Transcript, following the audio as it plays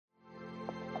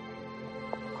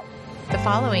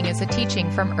following is a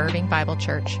teaching from Irving Bible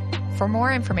Church. For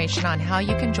more information on how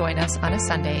you can join us on a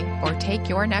Sunday or take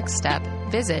your next step,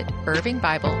 visit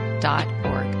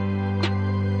irvingbible.org.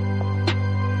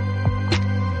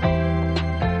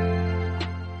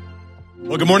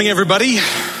 Well, good morning, everybody.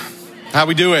 How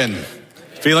we doing?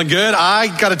 Feeling good? I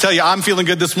got to tell you, I'm feeling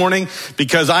good this morning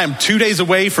because I am 2 days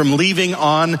away from leaving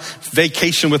on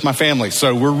vacation with my family.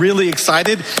 So we're really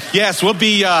excited. Yes, we'll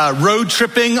be road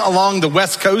tripping along the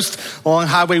West Coast, along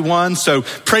Highway 1. So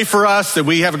pray for us that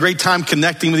we have a great time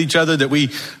connecting with each other, that we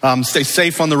stay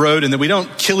safe on the road, and that we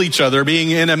don't kill each other being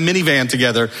in a minivan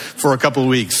together for a couple of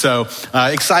weeks. So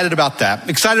excited about that.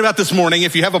 Excited about this morning.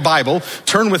 If you have a Bible,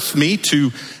 turn with me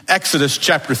to Exodus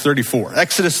chapter 34.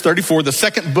 Exodus 34, the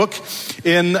second book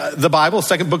in the Bible,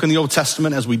 second book in the Old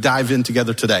Testament as we dive in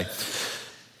together today.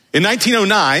 In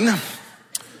 1909,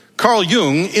 Carl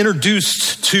Jung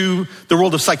introduced to the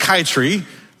world of psychiatry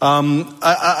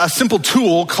a simple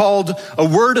tool called a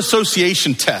word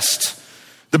association test.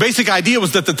 The basic idea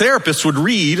was that the therapist would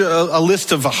read a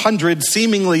list of 100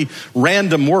 seemingly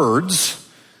random words,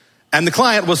 and the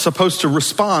client was supposed to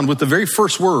respond with the very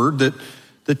first word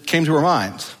that came to her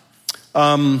mind.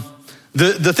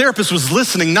 The therapist was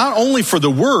listening not only for the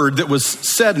word that was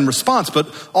said in response, but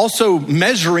also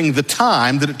measuring the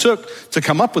time that it took to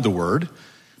come up with the word,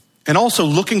 and also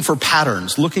looking for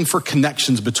patterns, looking for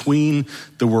connections between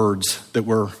the words that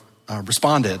were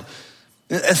responded.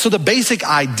 And so the basic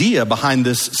idea behind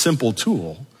this simple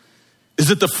tool is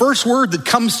that the first word that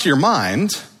comes to your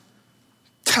mind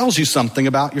tells you something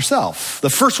about yourself. The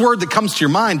first word that comes to your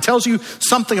mind tells you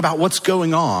something about what's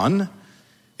going on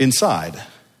inside.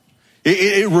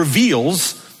 It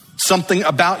reveals something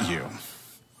about you.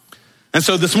 And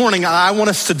so this morning, I want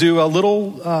us to do a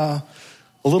little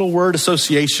word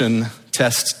association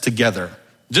test together,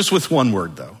 just with one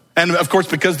word though. And of course,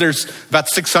 because there's about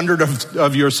 600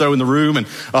 of you or so in the room and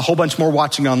a whole bunch more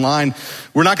watching online,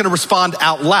 we're not going to respond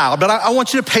out loud, but I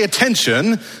want you to pay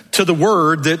attention to the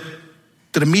word that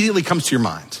immediately comes to your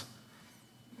mind.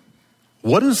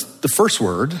 What is the first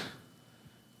word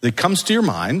that comes to your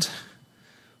mind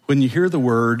when you hear the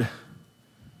word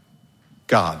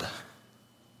God?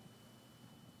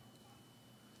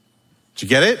 Did you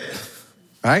get it?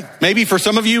 Right? Maybe for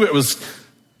some of you it was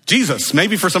Jesus.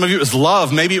 Maybe for some of you it was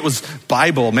love. Maybe it was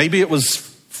Bible. Maybe it was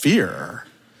fear.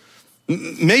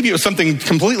 Maybe it was something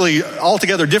completely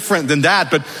altogether different than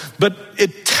that, but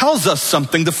it tells us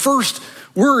something. The first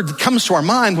word that comes to our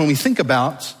mind when we think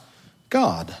about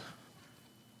God.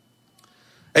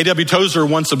 A.W. Tozer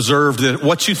once observed that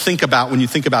what you think about when you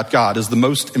think about God is the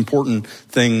most important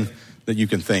thing that you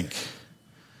can think.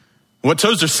 What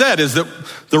Tozer said is that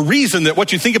the reason that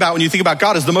what you think about when you think about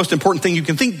God is the most important thing you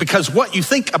can think, because what you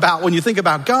think about when you think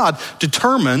about God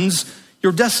determines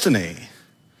your destiny.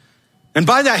 And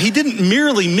by that, he didn't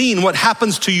merely mean what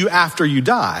happens to you after you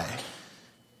die.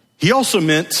 He also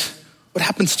meant what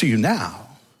happens to you now.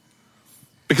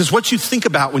 Because what you think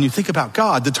about when you think about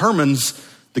God determines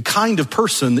the kind of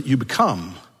person that you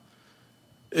become.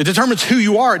 It determines who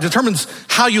you are. It determines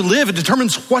how you live. It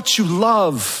determines what you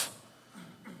love.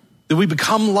 That we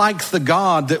become like the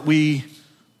God that we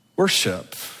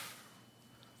worship.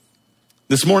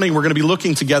 This morning, we're going to be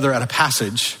looking together at a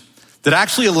passage that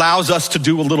actually allows us to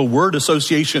do a little word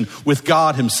association with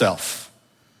God himself.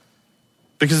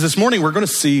 Because this morning, we're going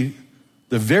to see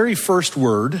the very first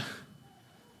word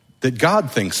that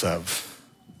God thinks of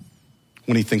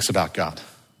when he thinks about God.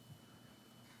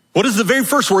 What is the very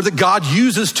first word that God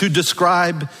uses to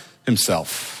describe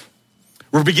himself?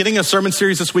 We're beginning a sermon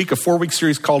series this week, a 4-week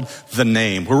series called The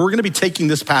Name, where we're going to be taking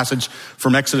this passage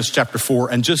from Exodus chapter 4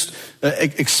 and just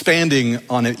expanding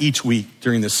on it each week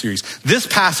during this series. This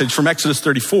passage from Exodus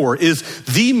 34 is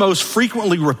the most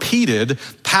frequently repeated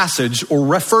passage or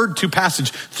referred to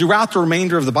passage throughout the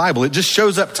remainder of the Bible. It just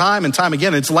shows up time and time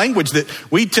again. It's language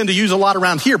that we tend to use a lot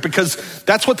around here because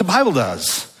that's what the Bible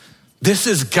does. This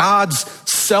is God's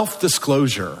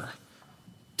self-disclosure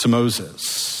to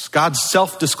Moses. God's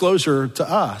self-disclosure to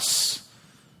us.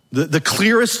 The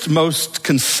clearest, most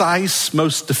concise,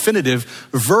 most definitive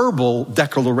verbal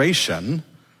declaration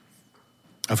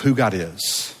of who God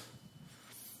is.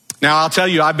 Now, I'll tell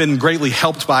you, I've been greatly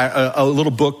helped by a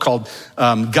little book called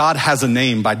God Has a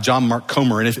Name by John Mark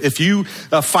Comer. And if you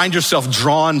find yourself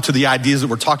drawn to the ideas that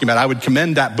we're talking about, I would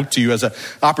commend that book to you as an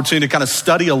opportunity to kind of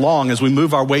study along as we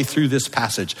move our way through this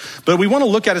passage. But we want to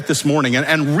look at it this morning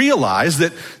and realize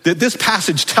that this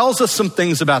passage tells us some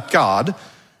things about God,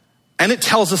 and it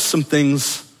tells us some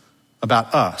things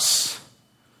about us.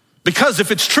 Because if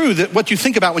it's true that what you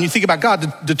think about when you think about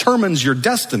God determines your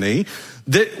destiny,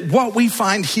 that what we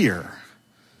find here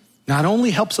not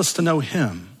only helps us to know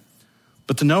him,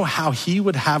 but to know how he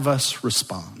would have us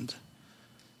respond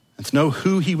and to know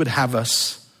who he would have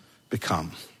us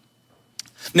become.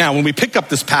 Now, when we pick up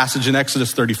this passage in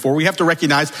Exodus 34, we have to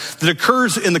recognize that it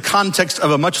occurs in the context of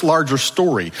a much larger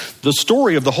story. The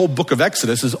story of the whole book of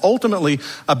Exodus is ultimately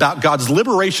about God's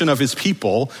liberation of his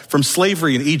people from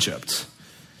slavery in Egypt,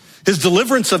 his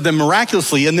deliverance of them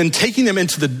miraculously, and then taking them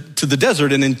into the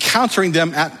desert and encountering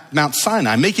them at Mount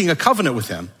Sinai, making a covenant with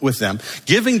them,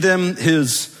 giving them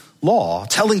his law,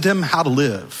 telling them how to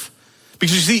live.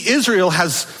 Because you see, Israel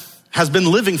has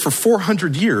been living for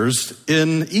 400 years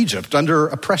in Egypt under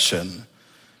oppression.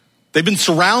 They've been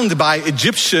surrounded by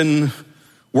Egyptian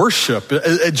worship,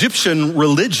 Egyptian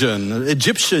religion,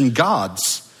 Egyptian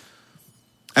gods.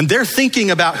 And their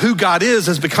thinking about who God is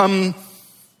has become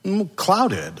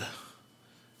clouded.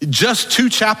 Just 2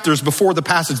 chapters before the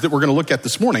passage that we're going to look at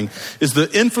this morning is the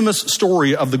infamous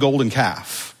story of the golden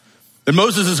calf. And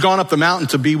Moses has gone up the mountain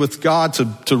to be with God,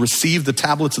 to receive the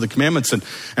tablets of the commandments.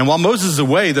 And while Moses is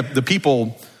away, the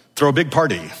people throw a big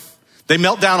party. They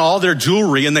melt down all their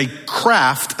jewelry and they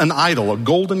craft an idol, a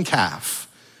golden calf.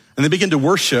 And they begin to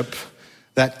worship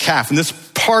that calf. And this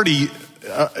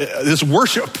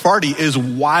worship party is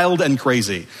wild and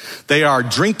crazy. They are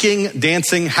drinking,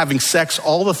 dancing, having sex,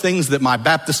 all the things that my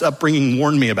Baptist upbringing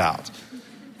warned me about.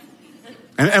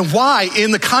 And why, in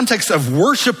the context of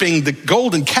worshiping the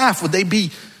golden calf, would they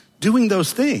be doing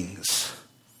those things?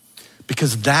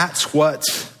 Because that's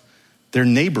what their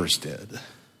neighbors did.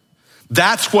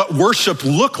 That's what worship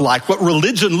looked like, what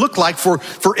religion looked like for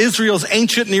Israel's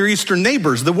ancient Near Eastern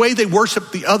neighbors, the way they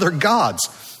worshiped the other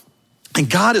gods. And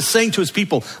God is saying to his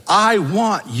people, I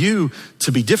want you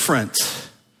to be different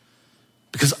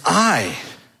because I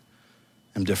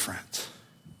am different.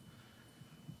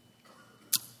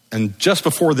 And just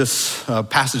before this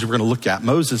passage we're going to look at,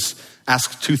 Moses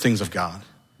asks 2 things of God.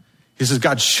 He says,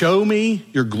 God, show me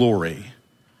your glory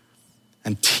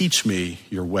and teach me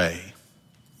your way.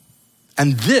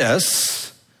 And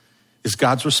this is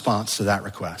God's response to that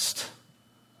request.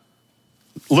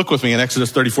 Look with me in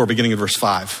Exodus 34, beginning in verse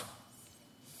 5.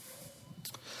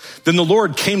 Then the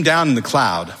Lord came down in the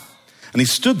cloud, and he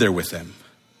stood there with him,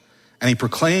 and he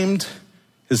proclaimed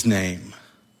his name,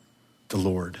 the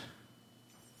Lord.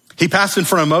 He passed in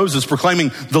front of Moses,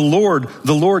 proclaiming, the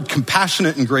Lord,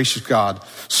 compassionate and gracious God,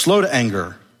 slow to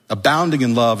anger, abounding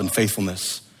in love and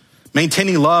faithfulness,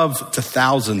 maintaining love to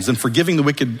thousands, and forgiving the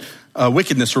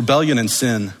wickedness, rebellion, and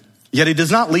sin. Yet he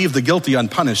does not leave the guilty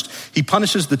unpunished. He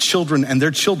punishes the children and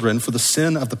their children for the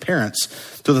sin of the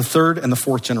parents to the 3rd and the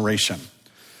 4th generation.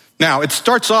 Now, it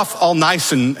starts off all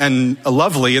nice and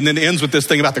lovely and then ends with this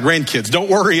thing about the grandkids. Don't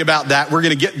worry about that. We're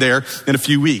going to get there in a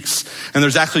few weeks. And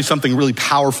there's actually something really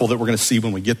powerful that we're going to see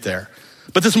when we get there.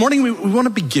 But this morning, we want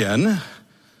to begin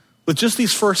with just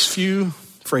these first few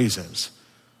phrases.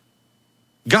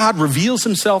 God reveals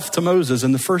himself to Moses,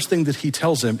 and the first thing that he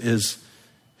tells him is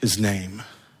his name.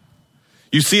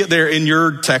 You see it there in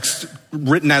your text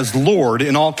written as Lord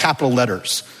in all capital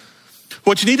letters.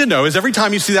 What you need to know is every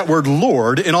time you see that word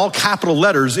Lord in all capital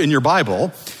letters in your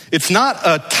Bible, it's not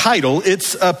a title,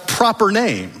 it's a proper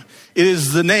name. It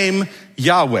is the name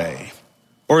Yahweh,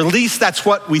 or at least that's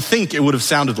what we think it would have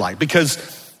sounded like, because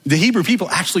the Hebrew people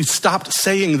actually stopped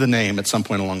saying the name at some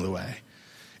point along the way.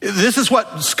 This is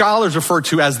what scholars refer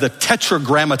to as the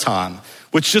tetragrammaton,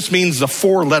 which just means a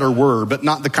 4-letter word, but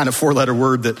not the kind of 4-letter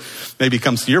word that maybe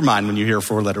comes to your mind when you hear a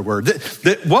 4-letter word.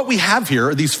 What we have here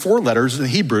are these 4 letters in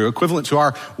Hebrew equivalent to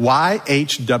our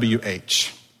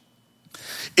YHWH.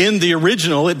 In the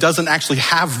original, it doesn't actually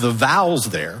have the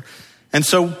vowels there. And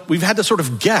so we've had to sort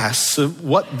of guess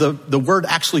what the word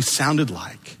actually sounded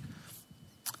like,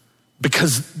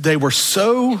 because they were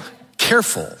so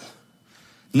careful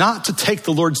not to take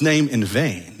the Lord's name in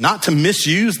vain, not to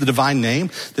misuse the divine name,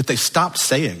 that they stopped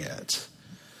saying it.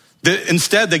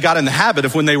 Instead, they got in the habit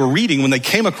of when they were reading, when they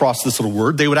came across this little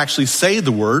word, they would actually say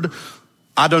the word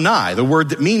Adonai, the word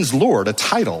that means Lord, a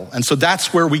title. And so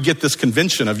that's where we get this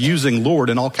convention of using Lord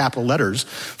in all capital letters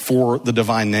for the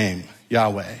divine name,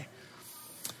 Yahweh.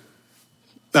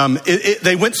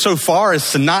 They went so far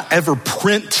as to not ever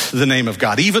print the name of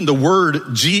God. Even the word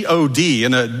G-O-D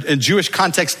in a Jewish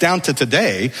context down to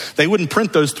today, they wouldn't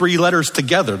print those 3 letters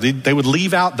together. They would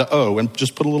leave out the O and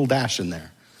just put a little dash in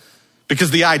there.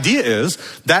 Because the idea is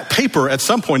that paper at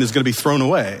some point is going to be thrown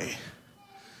away.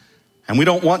 And we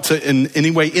don't want to in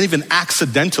any way even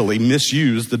accidentally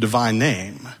misuse the divine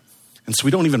name. And so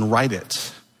we don't even write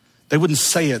it. They wouldn't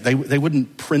say it. They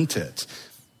wouldn't print it.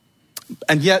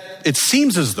 And yet it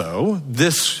seems as though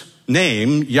this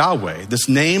name, Yahweh, this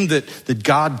name that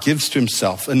God gives to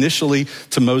himself, initially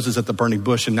to Moses at the burning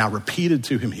bush and now repeated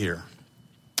to him here,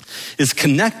 is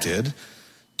connected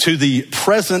to the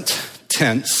present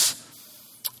tense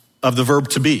of the verb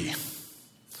to be.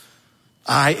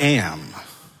 I am.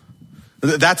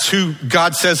 That's who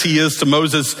God says he is to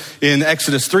Moses in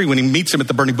Exodus 3 when he meets him at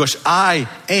the burning bush. I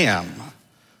am.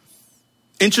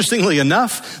 Interestingly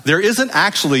enough, there isn't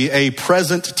actually a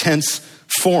present tense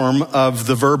form of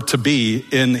the verb to be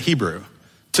in Hebrew.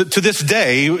 To this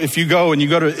day, if you go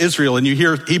to Israel and you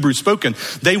hear Hebrew spoken,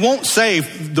 they won't say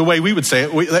the way we would say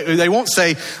it. They won't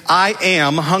say, I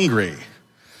am hungry.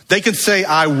 They can say,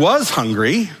 I was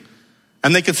hungry,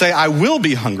 and they can say, I will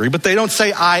be hungry, but they don't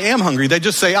say, I am hungry. They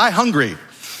just say, I hungry.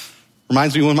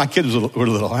 Reminds me when my kids were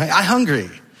little. I hungry.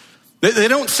 They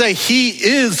don't say, he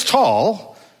is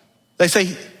tall. They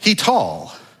say, he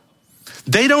tall.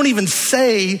 They don't even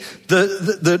say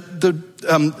the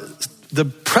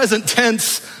present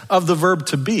tense of the verb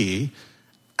to be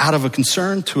out of a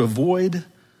concern to avoid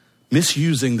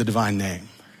misusing the divine name.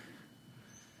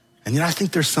 And yet I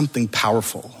think there's something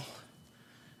powerful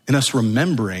in us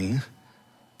remembering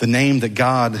the name that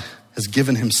God has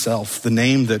given himself, the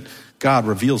name that God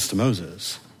reveals to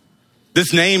Moses.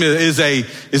 This name is a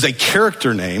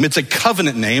character name, it's a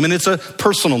covenant name, and it's a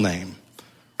personal name.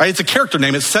 Right? It's a character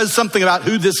name. It says something about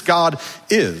who this God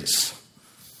is.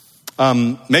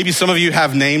 Maybe some of you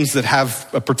have names that have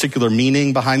a particular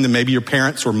meaning behind them. Maybe your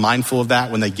parents were mindful of that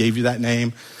when they gave you that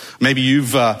name. Maybe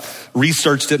you've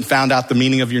researched it and found out the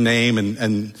meaning of your name,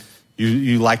 and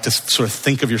you like to sort of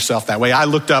think of yourself that way. I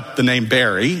looked up the name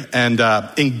Barry, and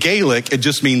in Gaelic, it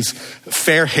just means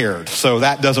fair-haired, so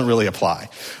that doesn't really apply.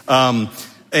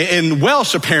 In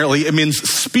Welsh, apparently, it means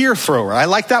spear thrower. I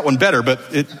like that one better, but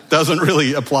it doesn't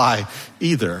really apply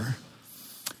either.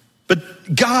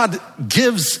 But God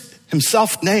gives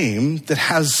himself name that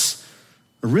has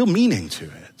a real meaning to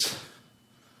it.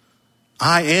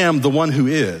 I am the one who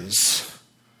is.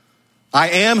 I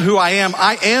am who I am.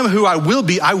 I am who I will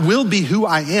be. I will be who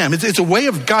I am. It's a way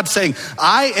of God saying,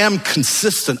 I am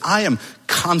consistent. I am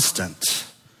constant.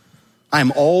 I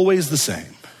am always the same.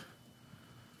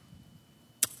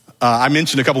 I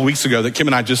mentioned a couple of weeks ago that Kim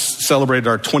and I just celebrated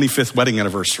our 25th wedding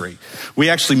anniversary. We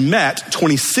actually met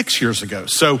 26 years ago.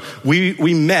 So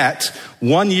we met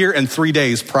 1 year and 3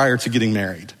 days prior to getting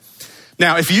married.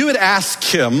 Now, if you had asked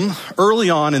Kim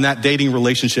early on in that dating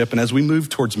relationship and as we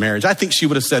moved towards marriage, I think she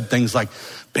would have said things like,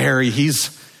 Barry, he's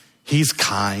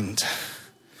kind.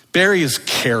 Barry is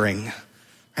caring.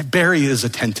 Barry is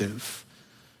attentive.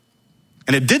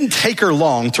 And it didn't take her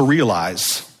long to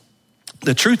realize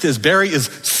the truth is Barry is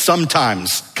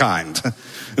sometimes kind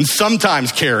and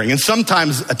sometimes caring and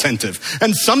sometimes attentive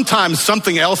and sometimes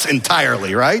something else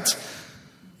entirely, right?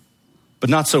 But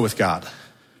not so with God.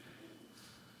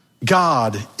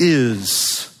 God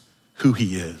is who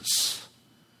he is.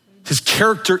 His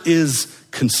character is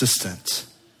consistent.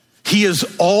 He is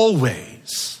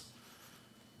always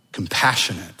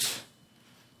compassionate,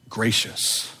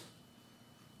 gracious.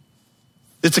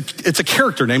 It's a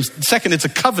character name. Second, it's a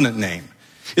covenant name.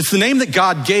 It's the name that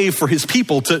God gave for his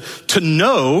people to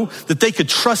know that they could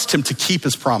trust him to keep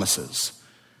his promises.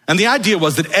 And the idea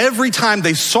was that every time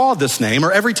they saw this name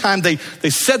or every time they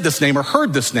said this name or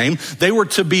heard this name, they were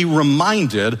to be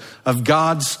reminded of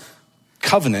God's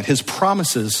covenant, his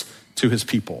promises to his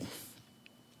people.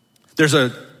 There's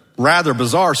a rather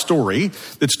bizarre story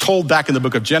that's told back in the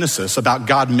book of Genesis about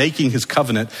God making his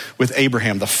covenant with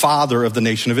Abraham, the father of the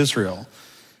nation of Israel.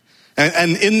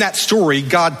 And in that story,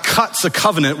 God cuts a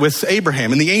covenant with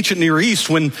Abraham. In the ancient Near East,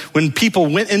 when people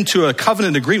went into a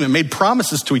covenant agreement, made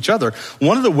promises to each other,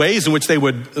 one of the ways in which they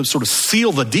would sort of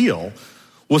seal the deal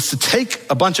was to take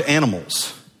a bunch of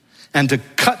animals and to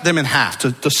cut them in half,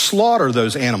 to slaughter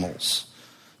those animals,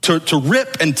 to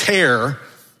rip and tear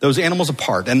those animals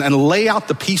apart and lay out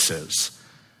the pieces.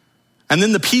 And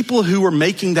then the people who were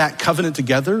making that covenant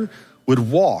together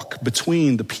would walk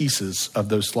between the pieces of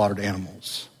those slaughtered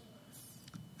animals.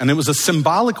 And it was a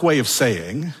symbolic way of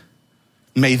saying,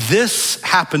 may this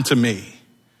happen to me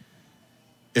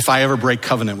if I ever break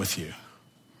covenant with you.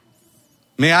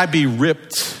 May I be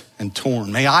ripped and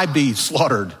torn. May I be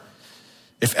slaughtered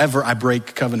if ever I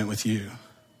break covenant with you.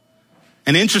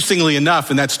 And interestingly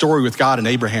enough, in that story with God and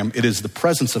Abraham, it is the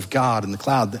presence of God in the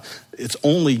cloud. It's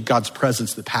only God's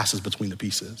presence that passes between the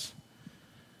pieces.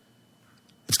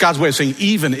 It's God's way of saying,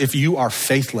 even if you are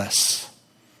faithless,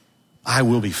 I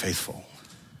will be faithful.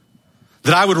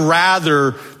 That I would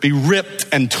rather be ripped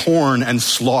and torn and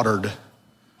slaughtered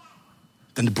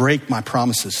than to break my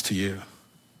promises to you.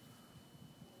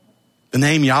 The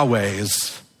name Yahweh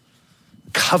is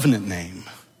a covenant name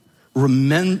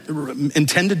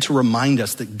intended to remind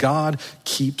us that God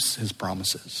keeps his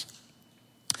promises.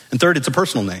 And third, it's a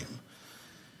personal name.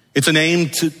 It's a name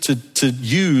to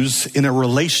use in a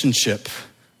relationship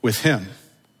with him.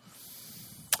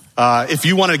 If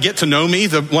you want to get to know me,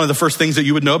 one of the first things that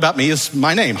you would know about me is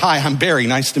my name. Hi, I'm Barry.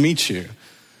 Nice to meet you.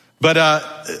 But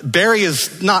Barry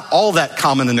is not all that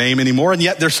common a name anymore, and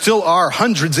yet there still are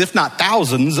hundreds, if not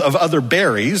thousands, of other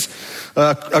Barrys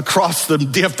across the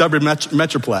DFW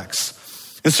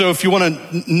Metroplex. And so if you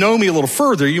want to know me a little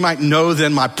further, you might know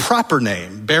then my proper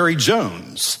name, Barry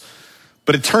Jones.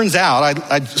 But it turns out,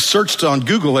 I searched on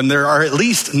Google, and there are at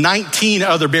least 19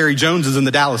 other Barry Joneses in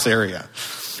the Dallas area.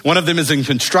 One of them is in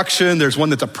construction. There's one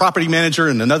that's a property manager,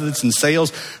 and another that's in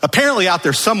sales. Apparently out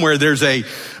there somewhere, there's a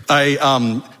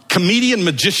comedian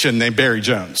magician named Barry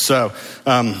Jones. So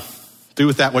do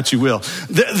with that what you will.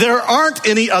 There aren't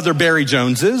any other Barry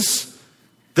Joneses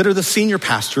that are the senior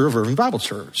pastor of Irving Bible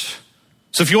Church.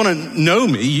 So if you want to know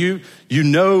me, you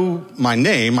know my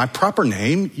name, my proper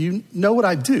name, you know what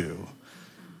I do.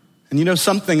 And you know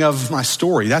something of my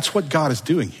story. That's what God is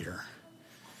doing here.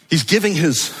 He's giving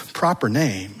his proper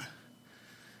name.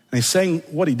 And he's saying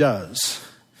what he does.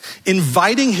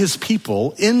 Inviting his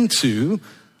people into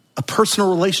a personal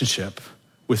relationship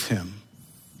with him.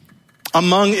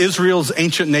 Among Israel's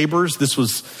ancient neighbors, this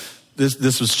was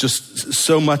just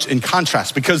so much in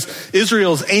contrast, because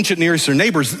Israel's ancient Near Eastern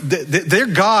neighbors, their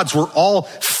gods were all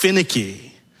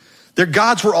finicky. Their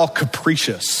gods were all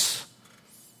capricious.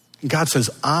 And God says,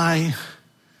 I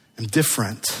am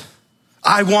different.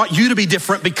 I want you to be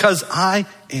different because I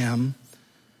am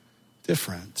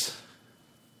different.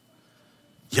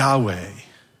 Yahweh,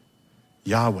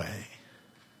 Yahweh.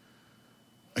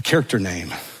 A character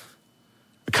name,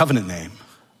 a covenant name,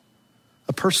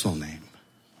 a personal name.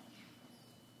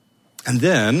 And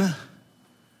then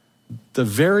the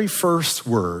very first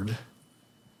word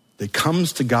that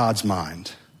comes to God's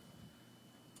mind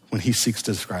when he seeks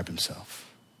to describe himself.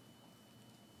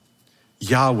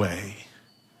 Yahweh,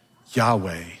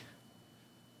 Yahweh,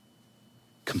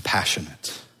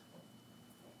 compassionate.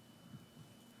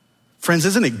 Friends,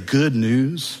 isn't it good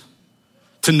news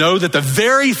to know that the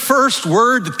very first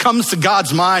word that comes to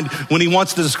God's mind when he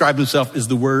wants to describe himself is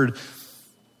the word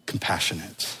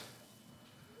compassionate?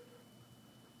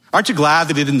 Aren't you glad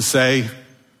that he didn't say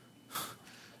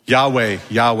Yahweh,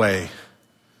 Yahweh,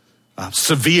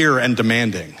 severe and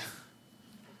demanding?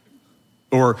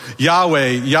 Or Yahweh,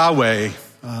 Yahweh,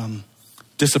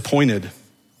 disappointed,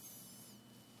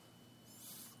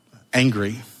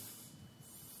 angry.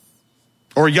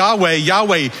 Or Yahweh,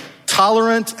 Yahweh,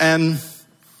 tolerant and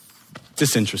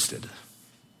disinterested.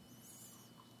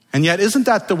 And yet, isn't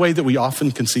that the way that we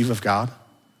often conceive of God?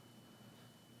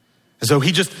 As though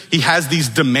he has these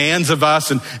demands of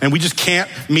us and we just can't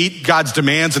meet God's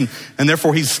demands and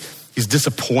therefore he's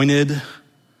disappointed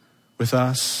with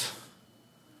us.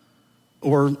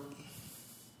 Or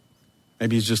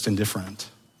maybe he's just indifferent.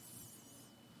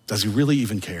 Does he really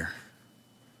even care?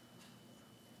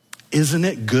 Isn't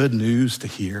it good news to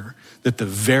hear that the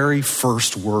very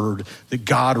first word that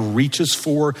God reaches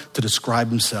for to describe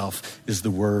himself is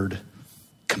the word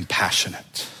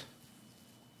compassionate?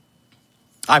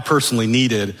 I personally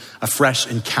needed a fresh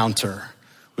encounter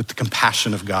with the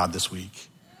compassion of God this week.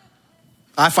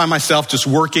 I find myself just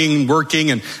working,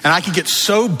 and I can get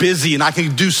so busy and I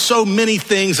can do so many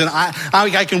things and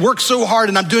I can work so hard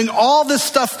and I'm doing all this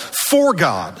stuff for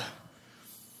God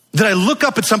that I look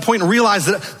up at some point and realize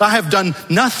that I have done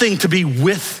nothing to be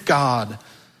with God.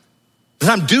 That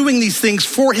I'm doing these things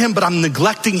for him, but I'm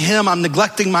neglecting him. I'm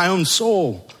neglecting my own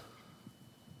soul.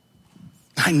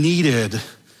 I needed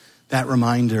that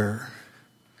reminder,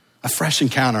 a fresh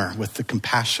encounter with the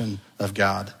compassion of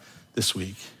God this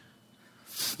week.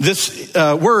 This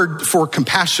word for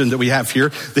compassion that we have here,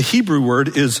 the Hebrew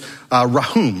word is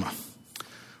rahum.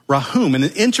 Rahum. And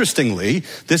interestingly,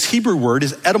 this Hebrew word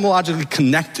is etymologically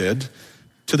connected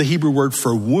to the Hebrew word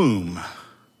for womb,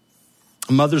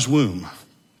 a mother's womb.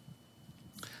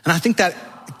 And I think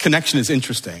that connection is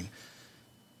interesting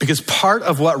because part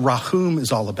of what rahum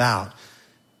is all about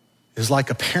is like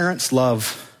a parent's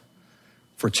love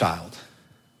for a child.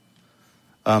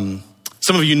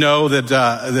 Some of you know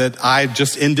that I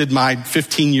just ended my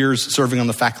 15 years serving on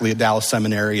the faculty at Dallas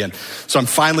Seminary, and so I'm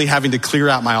finally having to clear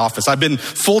out my office. I've been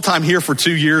full-time here for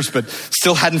 2 years, but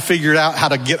still hadn't figured out how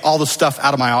to get all the stuff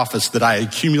out of my office that I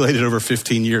accumulated over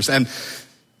 15 years. And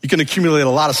you can accumulate a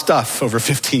lot of stuff over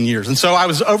 15 years. And so I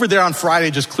was over there on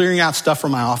Friday just clearing out stuff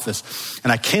from my office,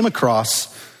 and I came across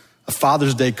a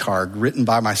Father's Day card written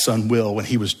by my son Will when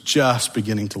he was just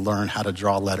beginning to learn how to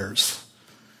draw letters.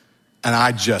 And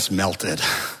I just melted,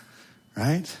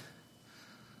 right?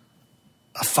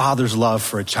 a father's love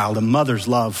for a child, a mother's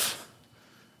love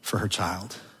for her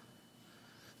child.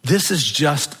 This is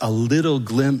just a little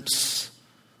glimpse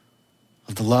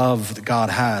of the love that God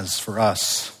has for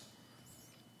us.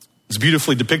 It's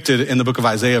beautifully depicted in the book of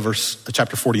Isaiah,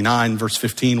 chapter 49, verse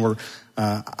 15, where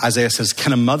Isaiah says,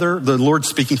 the Lord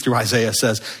speaking through Isaiah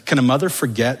says, can a mother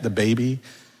forget the baby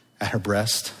at her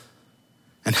breast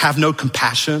and have no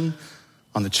compassion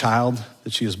on the child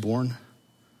that she has born?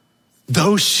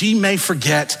 Though she may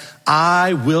forget,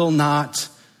 I will not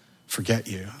forget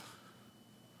you.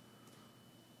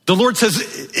 The Lord says,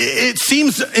 it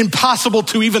seems impossible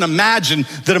to even imagine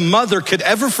that a mother could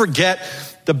ever forget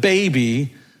the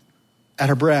baby at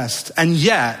her breast. And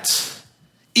yet,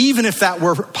 even if that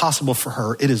were possible for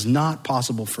her, it is not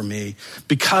possible for me,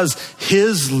 because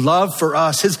his love for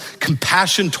us, his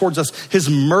compassion towards us, his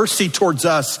mercy towards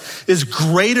us is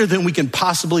greater than we can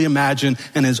possibly imagine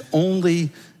and is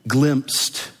only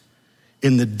glimpsed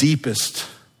in the deepest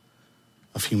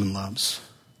of human loves.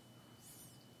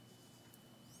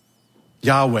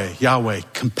 Yahweh, Yahweh,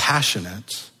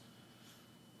 compassionate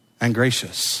and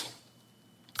gracious.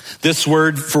 This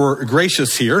word for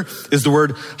gracious here is the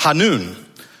word Hanun.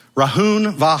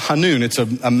 Rahun va Hanun. It's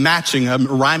a matching, a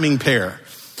rhyming pair.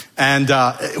 And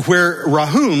where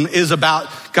Rahun is about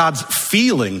God's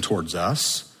feeling towards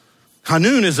us,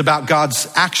 Hanun is about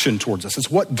God's action towards us.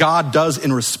 It's what God does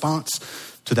in response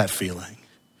to that feeling.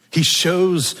 He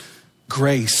shows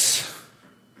grace.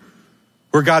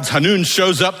 Where God's Hanun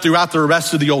shows up throughout the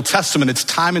rest of the Old Testament, it's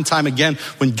time and time again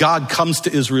when God comes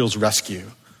to Israel's rescue.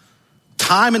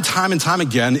 Time and time and time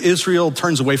again, Israel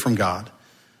turns away from God.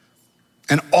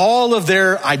 And all of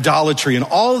their idolatry and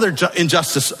all of their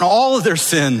injustice and all of their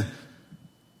sin,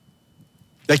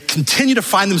 they continue to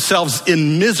find themselves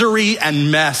in misery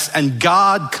and mess, and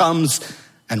God comes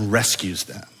and rescues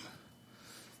them.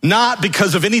 Not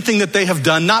because of anything that they have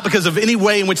done, not because of any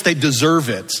way in which they deserve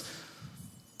it,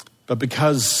 but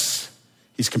because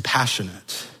he's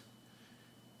compassionate.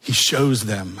 He shows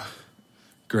them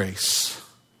grace.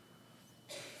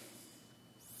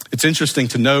 It's interesting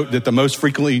to note that the most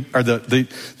frequently, or the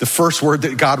first word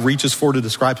that God reaches for to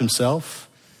describe himself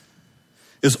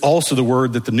is also the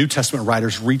word that the New Testament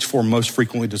writers reach for most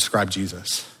frequently to describe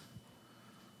Jesus.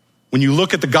 When you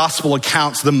look at the gospel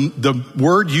accounts, the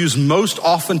word used most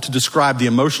often to describe the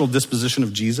emotional disposition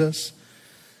of Jesus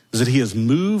is that he is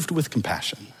moved with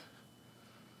compassion.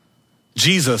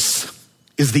 Jesus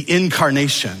is the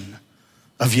incarnation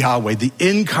of Yahweh, the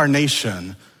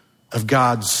incarnation of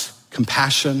God's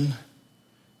compassion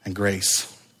and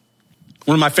grace.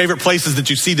 One of my favorite places that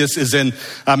you see this is in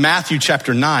Matthew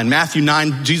chapter 9. Matthew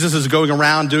 9, Jesus is going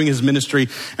around doing his ministry,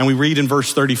 and we read in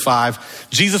verse 35,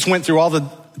 Jesus went through all the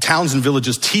towns and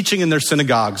villages, teaching in their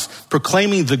synagogues,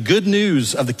 proclaiming the good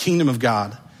news of the kingdom of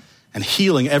God, and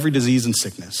healing every disease and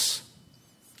sickness.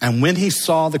 And when he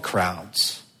saw the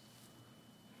crowds,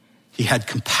 he had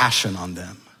compassion on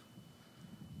them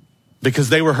because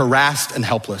they were harassed and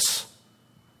helpless,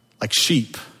 like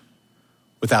sheep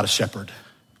without a shepherd.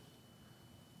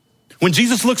 When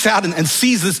Jesus looks out and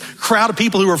sees this crowd of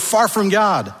people who are far from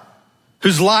God,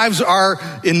 whose lives are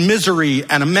in misery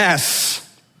and a mess,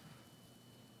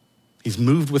 he's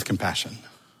moved with compassion.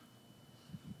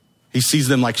 He sees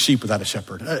them like sheep without a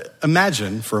shepherd.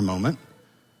 Imagine for a moment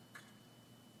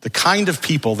the kind of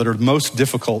people that are most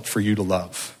difficult for you to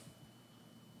love.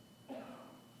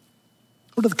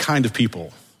 What are the kind of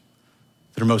people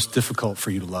that are most difficult for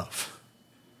you to love?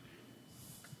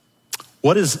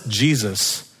 What is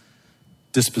Jesus'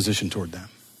 disposition toward them?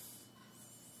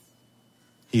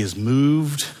 He is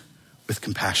moved with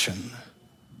compassion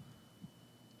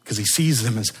because he sees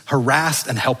them as harassed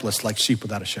and helpless like sheep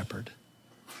without a shepherd.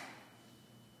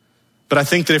 But I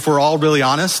think that if we're all really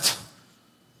honest,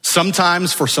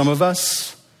 sometimes for some of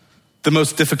us, the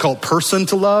most difficult person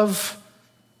to love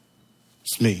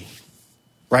is me.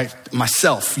 Right?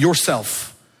 Myself,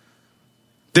 yourself.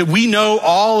 That we know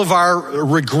all of our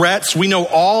regrets. We know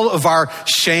all of our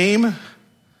shame.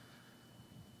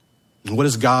 And what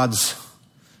is God's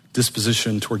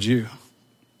disposition towards you?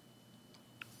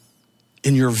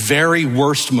 In your very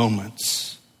worst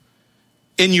moments,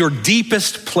 in your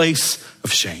deepest place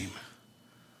of shame,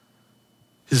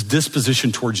 his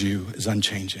disposition towards you is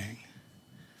unchanging.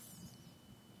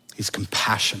 He's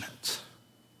compassionate.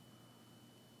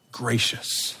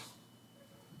 Gracious.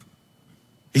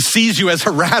 He sees you as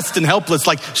harassed and helpless,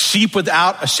 like sheep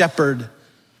without a shepherd,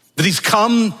 that he's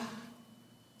come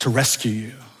to rescue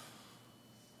you.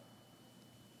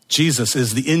 Jesus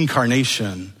is the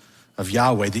incarnation of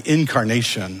Yahweh, the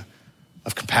incarnation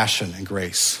of compassion and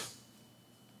grace.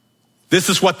 This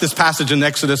is what this passage in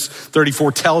Exodus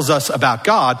 34 tells us about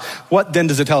God. What then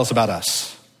does it tell us about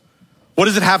us? What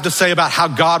does it have to say about how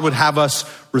God would have us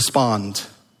respond?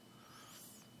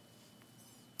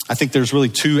 I think there's really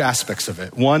two aspects of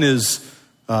it. One is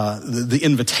the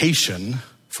invitation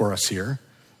for us here.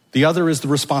 The other is the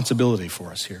responsibility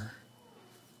for us here.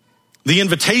 The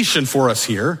invitation for us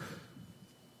here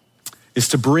is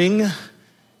to bring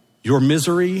your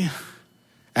misery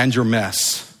and your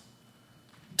mess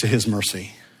to his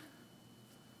mercy.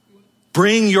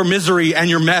 Bring your misery and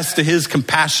your mess to his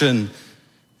compassion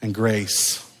and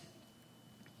grace.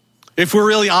 If we're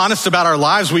really honest about our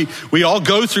lives, we all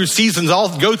go through seasons,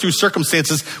 all go through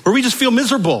circumstances where we just feel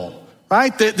miserable.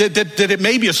 Right? That it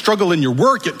may be a struggle in your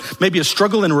work. It may be a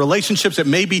struggle in relationships. It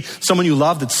may be someone you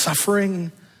love that's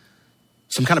suffering.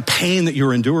 Some kind of pain that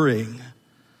you're enduring.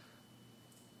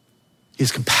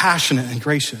 He's compassionate and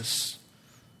gracious.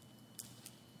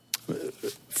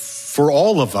 For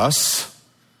all of us,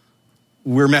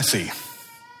 we're messy.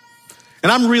 And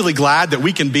I'm really glad that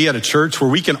we can be at a church where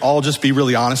we can all just be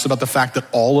really honest about the fact that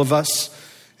all of us,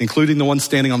 including the ones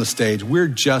standing on the stage, we're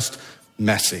just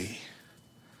messy.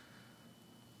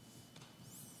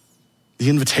 The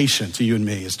invitation to you and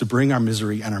me is to bring our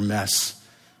misery and our mess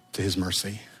to his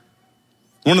mercy.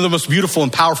 One of the most beautiful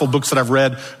and powerful books that I've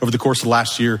read over the course of the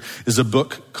last year is a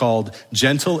book called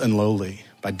Gentle and Lowly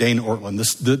by Dane Ortlund.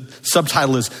 The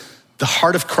subtitle is The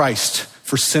Heart of Christ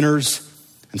for Sinners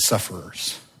and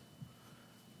Sufferers,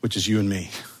 which is you and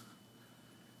me.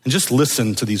 And just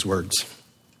listen to these words.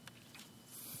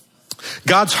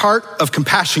 God's heart of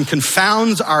compassion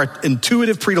confounds our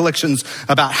intuitive predilections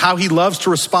about how he loves to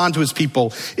respond to his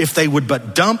people if they would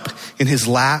but dump in his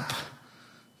lap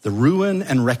the ruin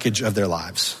and wreckage of their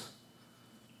lives.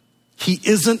 He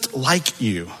isn't like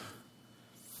you.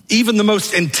 Even the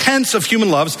most intense of human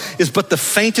loves is but the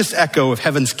faintest echo of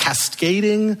heaven's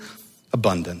cascading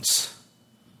abundance.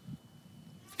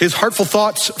 His heartful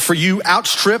thoughts for you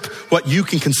outstrip what you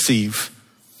can conceive.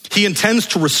 He intends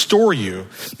to restore you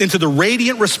into the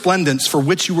radiant resplendence for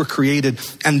which you were created.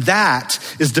 And that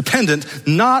is dependent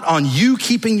not on you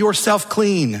keeping yourself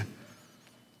clean,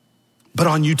 but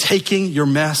on you taking your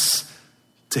mess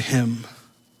to him.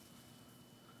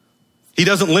 He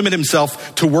doesn't limit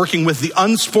himself to working with the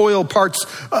unspoiled parts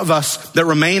of us that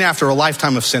remain after a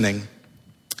lifetime of sinning.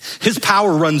 His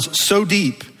power runs so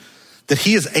deep that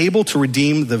he is able to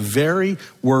redeem the very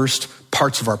worst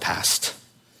parts of our past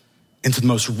into the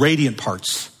most radiant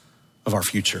parts of our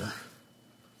future.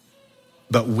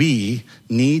 But we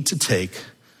need to take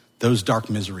those dark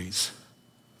miseries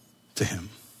to him.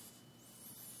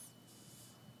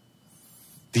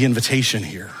 The invitation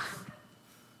here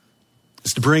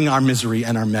is to bring our misery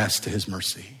and our mess to his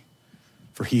mercy,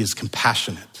 for he is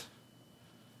compassionate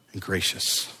and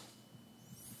gracious.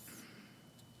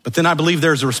 But then I believe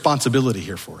there's a responsibility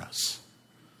here for us.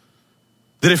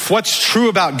 That if what's true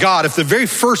about God, if the very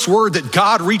first word that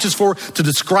God reaches for to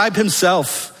describe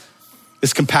himself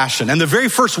is compassion, and the very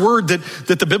first word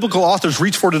that the biblical authors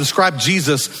reach for to describe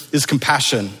Jesus is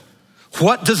compassion,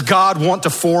 what does God want to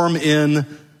form in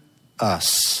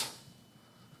us?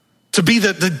 To be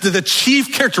the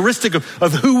chief characteristic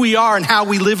of who we are and how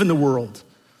we live in the world.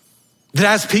 That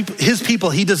as his people,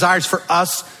 he desires for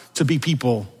us to be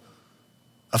people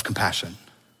of compassion.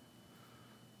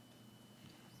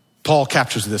 Paul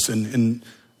captures this in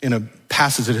a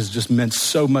passage that has just meant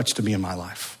so much to me in my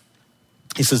life.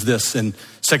 He says this in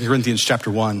 2 Corinthians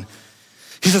chapter 1.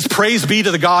 He says, "Praise be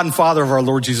to the God and Father of our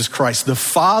Lord Jesus Christ, the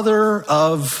Father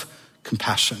of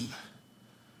compassion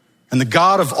and the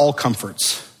God of all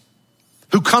comforts,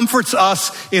 who comforts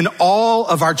us in all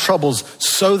of our troubles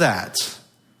so that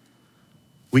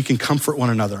we can comfort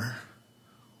one another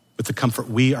with the comfort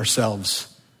we ourselves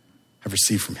have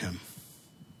received from him."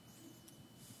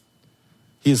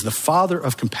 He is the Father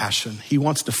of compassion. He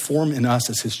wants to form in us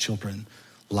as his children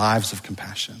lives of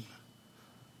compassion.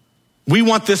 We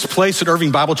want this place at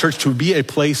Irving Bible Church to be a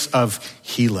place of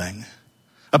healing,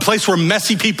 a place where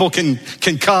messy people can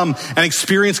come and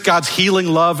experience God's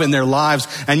healing love in their lives.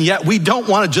 And yet we don't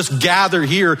want to just gather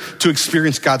here to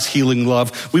experience God's healing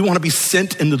love. We want to be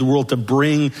sent into the world to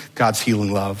bring God's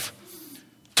healing love.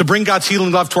 To bring God's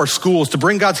healing love to our schools, to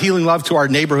bring God's healing love to our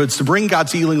neighborhoods, to bring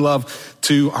God's healing love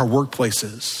to our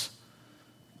workplaces,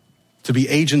 to be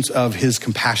agents of his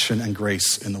compassion and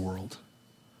grace in the world.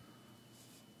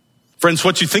 Friends,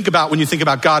 what you think about when you think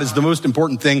about God is the most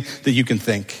important thing that you can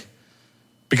think.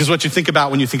 Because what you think about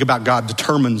when you think about God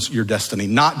determines your destiny,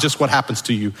 not just what happens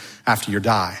to you after you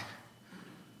die,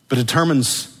 but it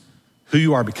determines who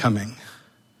you are becoming.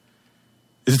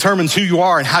 It determines who you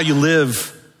are and how you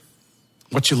live,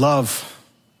 what you love,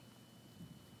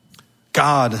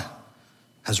 God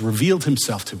has revealed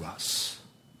himself to us.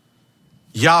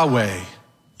 Yahweh,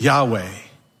 Yahweh,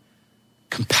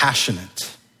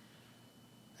 compassionate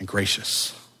and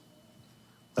gracious.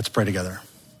 Let's pray together.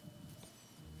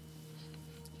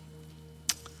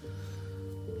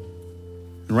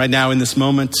 And right now in this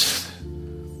moment,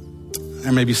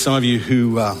 there may be some of you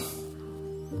who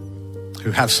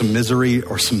have some misery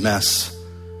or some mess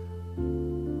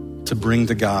to bring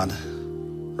to God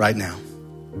right now.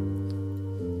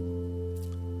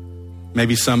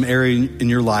 Maybe some area in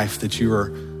your life that you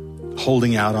are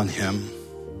holding out on him.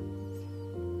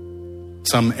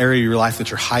 Some area of your life that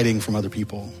you're hiding from other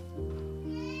people.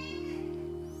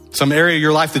 Some area of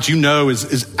your life that you know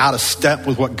is out of step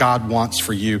with what God wants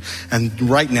for you. And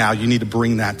right now you need to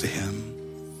bring that to him.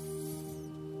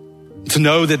 To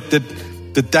know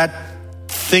that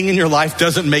thing in your life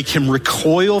doesn't make him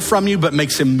recoil from you, but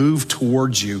makes him move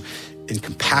towards you in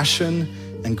compassion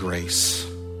and grace.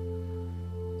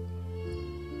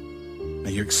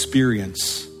 May you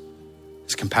experience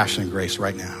his compassion and grace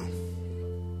right now.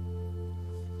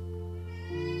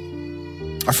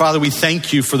 Our Father, we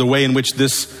thank you for the way in which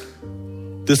this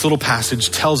little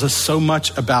passage tells us so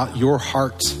much about your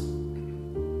heart,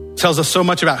 tells us so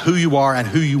much about who you are and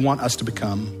who you want us to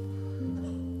become.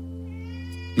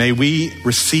 May we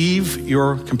receive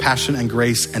your compassion and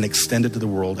grace and extend it to the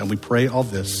world. And we pray all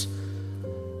this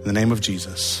in the name of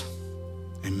Jesus.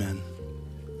 Amen.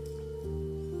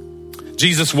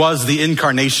 Jesus was the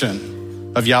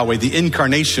incarnation of Yahweh, the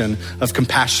incarnation of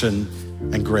compassion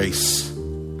and grace.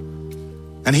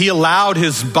 And he allowed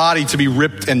his body to be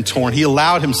ripped and torn. He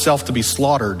allowed himself to be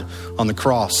slaughtered on the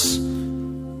cross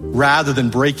rather than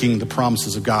breaking the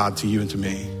promises of God to you and to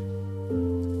me.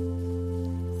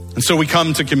 And so we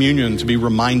come to communion to be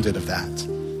reminded of that,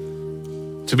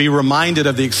 to be reminded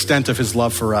of the extent of his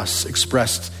love for us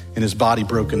expressed in his body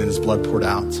broken and his blood poured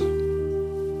out.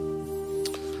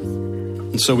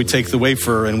 And so we take the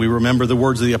wafer and we remember the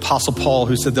words of the Apostle Paul,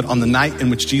 who said that on the night in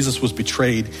which Jesus was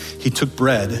betrayed, he took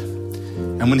bread,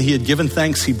 and when he had given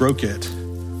thanks, he broke it.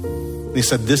 And he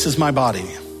said, "This is my body,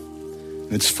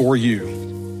 and it's for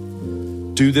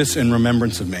you. Do this in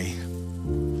remembrance of me."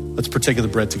 Let's partake of the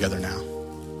bread together now.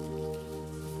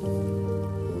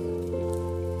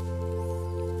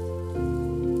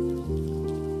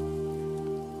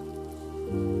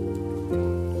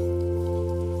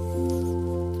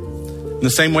 In the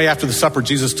same way, after the supper,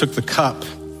 Jesus took the cup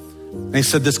and he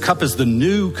said, "This cup is the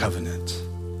new covenant,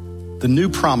 the new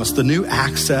promise, the new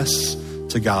access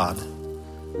to God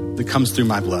that comes through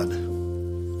my blood.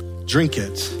 Drink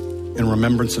it in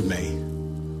remembrance of me."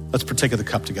 Let's partake of the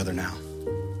cup together now.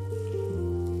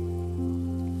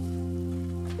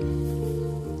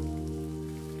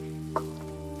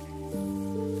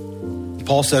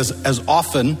 Paul says, as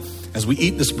often as we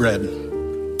eat this bread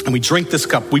and we drink this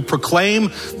cup, we proclaim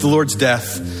the Lord's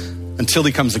death until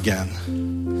he comes again.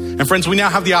 And friends, we now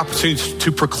have the opportunity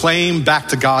to proclaim back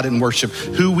to God in worship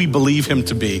who we believe him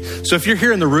to be. So if you're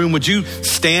here in the room, would you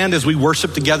stand as we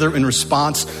worship together in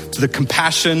response to the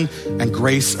compassion and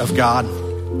grace of God?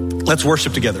 Let's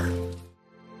worship together.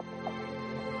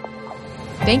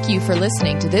 Thank you for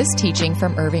listening to this teaching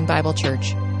from Irving Bible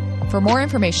Church. For more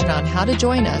information on how to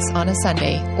join us on a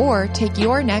Sunday or take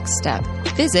your next step,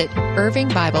 visit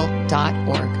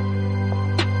irvingbible.org.